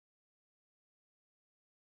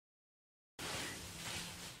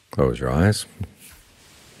Close your eyes.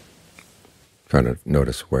 Try to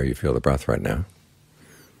notice where you feel the breath right now.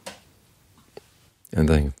 And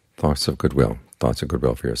then thoughts of goodwill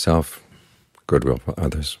for yourself, goodwill for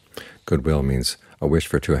others. Goodwill means a wish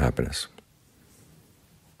for true happiness.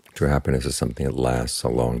 True happiness is something that lasts a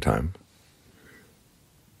long time.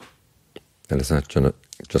 And it's not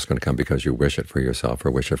just going to come because you wish it for yourself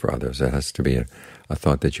or wish it for others. It has to be a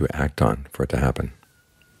thought that you act on for it to happen.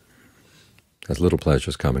 As little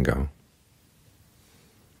pleasures come and go.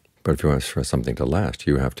 But if you want for something to last,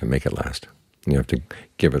 you have to make it last. You have to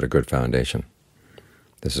give it a good foundation.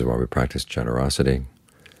 This is why we practice generosity,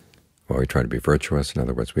 why we try to be virtuous. In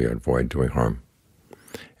other words, we avoid doing harm,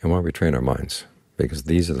 and why we train our minds, because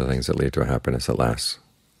these are the things that lead to a happiness that lasts.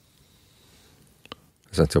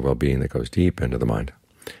 A sense of well-being that goes deep into the mind,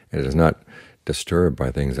 and it is not disturbed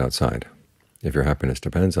by things outside. If your happiness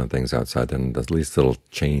depends on things outside, then the least little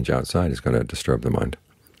change outside is going to disturb the mind.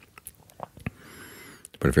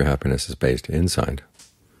 But if your happiness is based inside,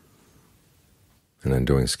 and then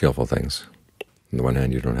doing skillful things, on the one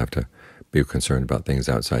hand, you don't have to be concerned about things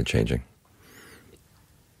outside changing.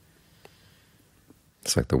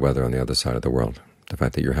 It's like the weather on the other side of the world. The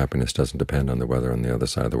fact that your happiness doesn't depend on the weather on the other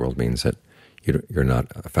side of the world means that you're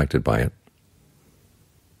not affected by it.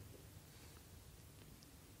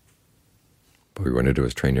 But what we want to do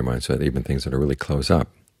is train your mind so that even things that are really close up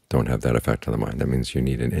don't have that effect on the mind. That means you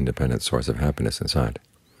need an independent source of happiness inside.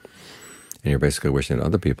 And you're basically wishing that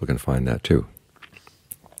other people can find that too.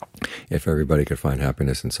 If everybody could find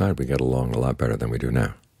happiness inside, we get along a lot better than we do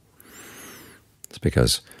now. It's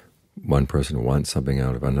because one person wants something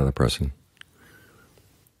out of another person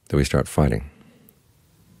that we start fighting.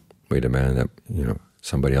 We demand that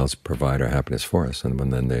somebody else provide our happiness for us, and when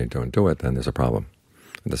then they don't do it, then there's a problem.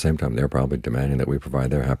 At the same time, they're probably demanding that we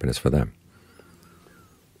provide their happiness for them.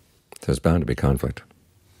 So there's bound to be conflict.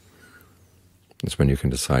 It's when you can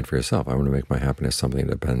decide for yourself, I want to make my happiness something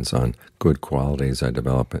that depends on good qualities I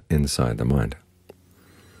develop inside the mind.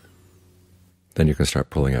 Then you can start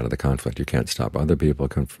pulling out of the conflict. You can't stop other people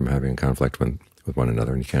from having a conflict with one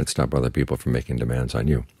another, and you can't stop other people from making demands on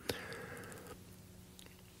you.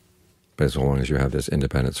 But as long as you have this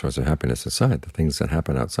independent source of happiness inside, the things that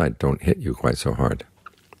happen outside don't hit you quite so hard.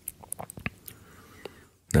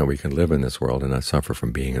 Now we can live in this world and not suffer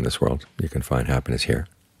from being in this world. You can find happiness here.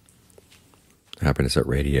 Happiness that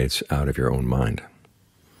radiates out of your own mind.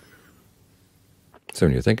 So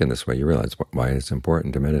when you think in this way, you realize why it's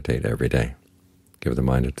important to meditate every day. Give the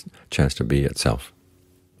mind a chance to be itself,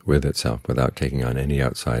 with itself, without taking on any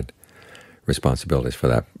outside responsibilities for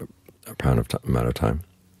that amount of time.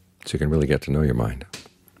 So you can really get to know your mind.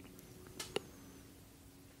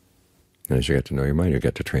 And as you get to know your mind, you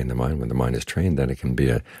get to train the mind. When the mind is trained, then it can be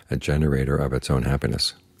a generator of its own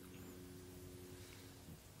happiness.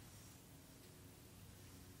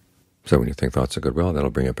 So when you think thoughts of goodwill,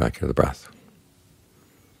 that'll bring it back to the breath.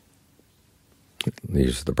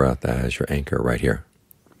 Use the breath as your anchor right here.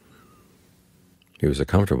 Use a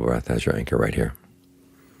comfortable breath as your anchor right here.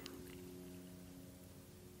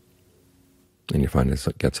 And you find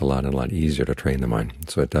it gets a lot easier to train the mind.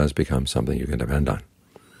 So it does become something you can depend on,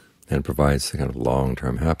 and provides the kind of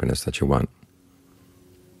long-term happiness that you want.